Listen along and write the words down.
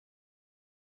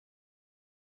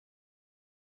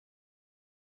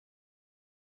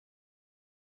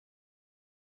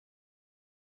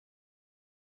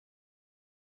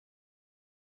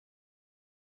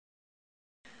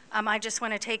I just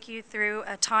want to take you through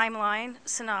a timeline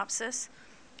synopsis,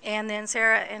 and then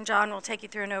Sarah and John will take you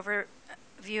through an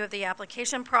overview of the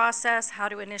application process, how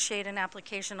to initiate an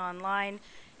application online,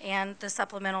 and the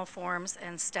supplemental forms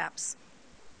and steps.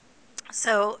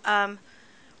 So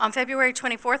on February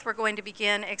 24th, we're going to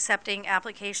begin accepting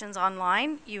applications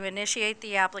online. You initiate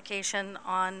the application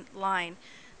online.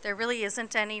 There really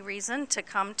isn't any reason to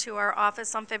come to our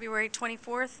office on February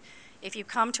 24th. If you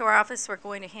come to our office, we're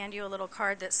going to hand you a little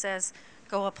card that says,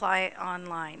 go apply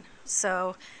online.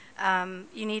 So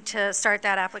you need to start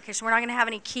that application. We're not going to have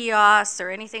any kiosks or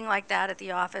anything like that at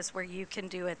the office where you can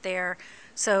do it there.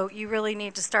 So you really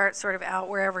need to start sort of out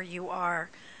wherever you are.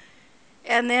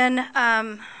 And then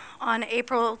on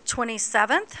April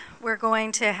 27th, we're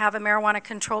going to have a Marijuana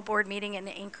Control Board meeting in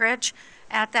Anchorage.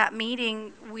 At that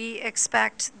meeting, we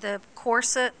expect any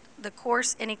course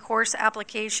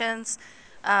applications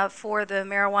for the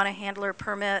marijuana handler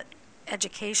permit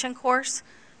education course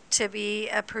to be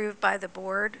approved by the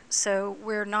board. So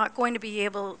we're not going to be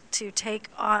able to take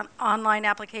on online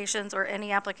applications or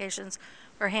any applications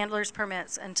for handlers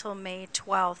permits until May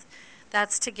 12th.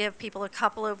 That's to give people a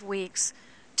couple of weeks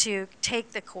to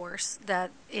take the course,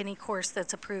 any course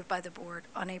that's approved by the board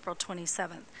on April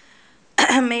 27th.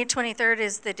 May 23rd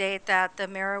is the date that the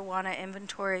marijuana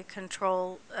inventory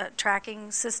control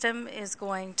tracking system is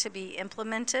going to be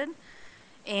implemented.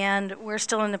 And we're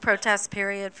still in the protest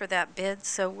period for that bid,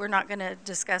 so we're not going to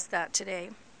discuss that today.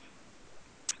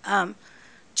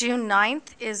 June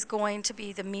 9th is going to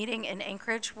be the meeting in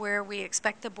Anchorage where we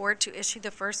expect the board to issue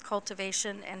the first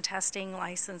cultivation and testing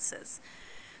licenses.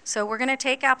 So we're going to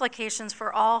take applications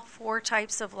for all 4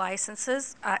 types of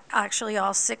licenses, actually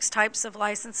all 6 types of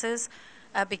licenses,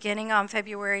 beginning on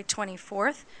February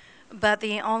 24th. But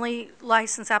the only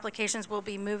license applications we'll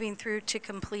be moving through to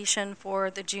completion for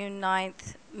the June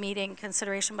 9th meeting,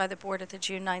 consideration by the board at the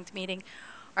June 9th meeting,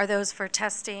 are those for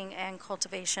testing and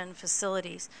cultivation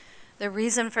facilities. The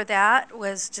reason for that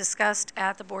was discussed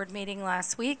at the board meeting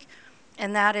last week,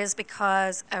 and that is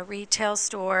because a retail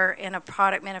store and a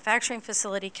product manufacturing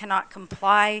facility cannot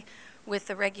comply with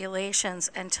the regulations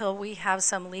until we have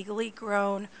some legally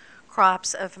grown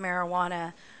crops of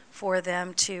marijuana for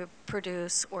them to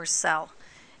produce or sell.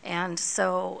 And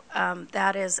so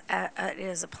that is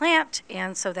a plant,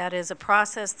 and so that is a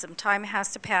process. Some time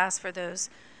has to pass for those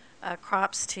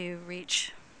crops to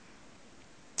reach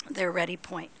their ready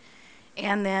point.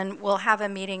 And then we'll have a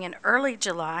meeting in early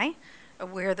July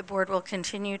where the board will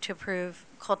continue to approve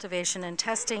cultivation and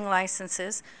testing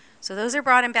licenses. So those are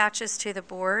brought in batches to the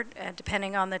board,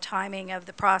 depending on the timing of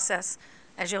the process,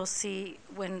 as you'll see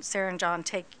when Sarah and John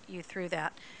take you through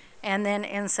that. And then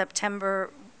in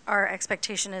September, our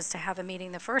expectation is to have a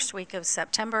meeting the first week of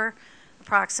September,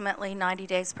 approximately 90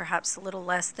 days, perhaps a little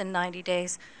less than 90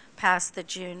 days past the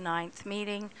June 9th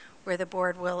meeting, where the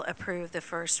board will approve the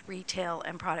first retail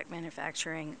and product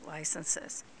manufacturing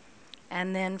licenses.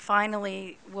 And then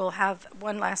finally, we'll have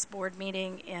one last board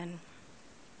meeting in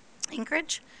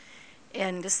Anchorage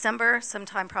in December,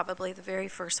 sometime probably the very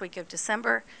first week of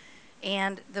December,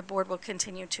 and the board will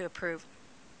continue to approve.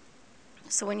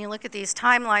 So when you look at these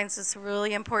timelines, it's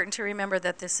really important to remember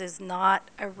that this is not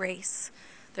a race.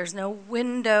 There's no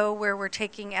window where we're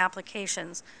taking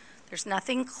applications. There's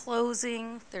nothing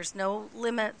closing. There's no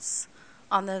limits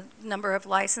on the number of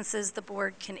licenses the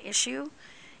board can issue.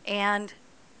 And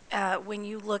when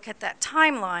you look at that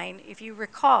timeline, if you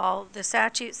recall, the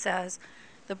statute says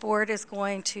the board is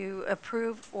going to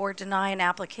approve or deny an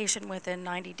application within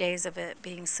 90 days of it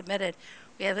being submitted.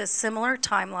 We have a similar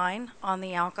timeline on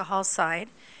the alcohol side.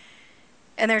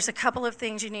 And there's a couple of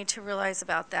things you need to realize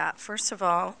about that. First of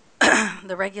all,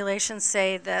 the regulations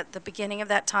say that the beginning of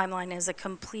that timeline is a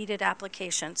completed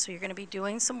application. So you're going to be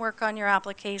doing some work on your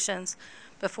applications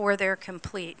before they're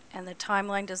complete. And the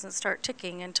timeline doesn't start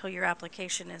ticking until your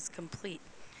application is complete.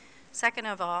 Second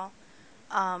of all,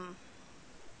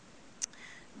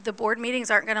 the board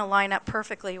meetings aren't going to line up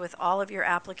perfectly with all of your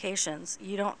applications.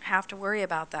 You don't have to worry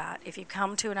about that. If you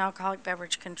come to an Alcoholic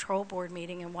Beverage Control Board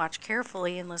meeting and watch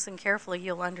carefully and listen carefully,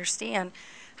 you'll understand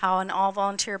how an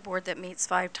all-volunteer board that meets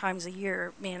 5 times a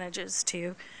year manages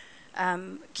to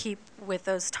keep with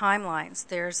those timelines.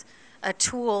 There's a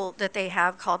tool that they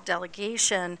have called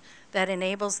delegation that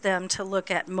enables them to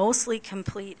look at mostly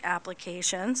complete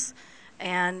applications,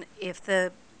 and if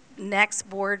the next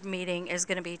board meeting is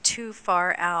going to be too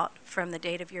far out from the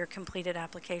date of your completed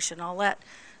application. I'll let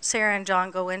Sarah and John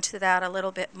go into that a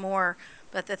little bit more,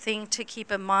 but the thing to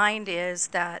keep in mind is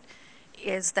that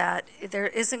there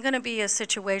isn't going to be a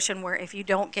situation where if you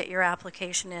don't get your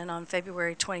application in on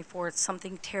February 24th,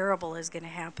 something terrible is going to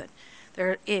happen.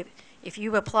 If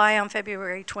you apply on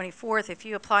February 24th, if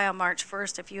you apply on March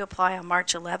 1st, if you apply on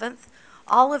March 11th,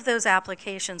 all of those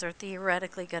applications are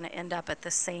theoretically going to end up at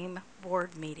the same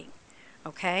board meeting,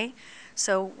 okay?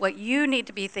 So what you need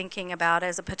to be thinking about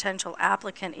as a potential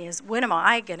applicant is, when am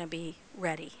I going to be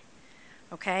ready?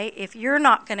 Okay? If you're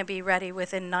not going to be ready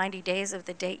within 90 days of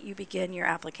the date you begin your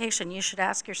application, you should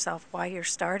ask yourself why you're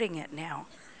starting it now.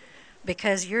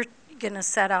 Because you're going to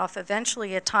set off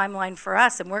eventually a timeline for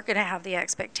us, and we're going to have the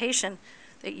expectation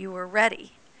that you were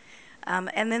ready.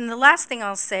 And then the last thing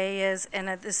I'll say is, and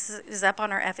this is up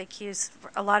on our FAQs,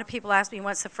 a lot of people ask me,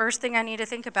 what's the first thing I need to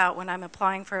think about when I'm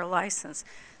applying for a license?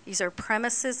 These are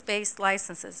premises-based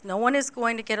licenses. No one is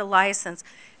going to get a license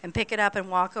and pick it up and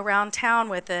walk around town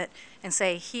with it and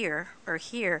say here or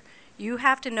here. You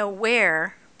have to know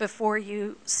where before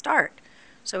you start.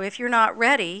 So if you're not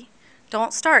ready,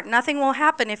 don't start. Nothing will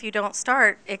happen if you don't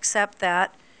start, except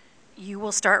that you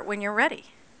will start when you're ready,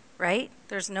 right?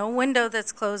 There's no window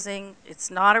that's closing. It's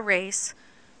not a race.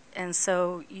 And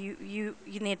so you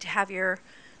need to have your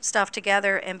stuff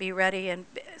together and be ready and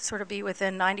sort of be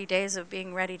within 90 days of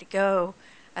being ready to go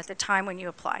at the time when you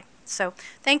apply. So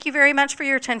thank you very much for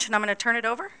your attention. I'm going to turn it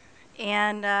over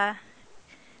and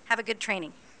have a good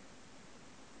training.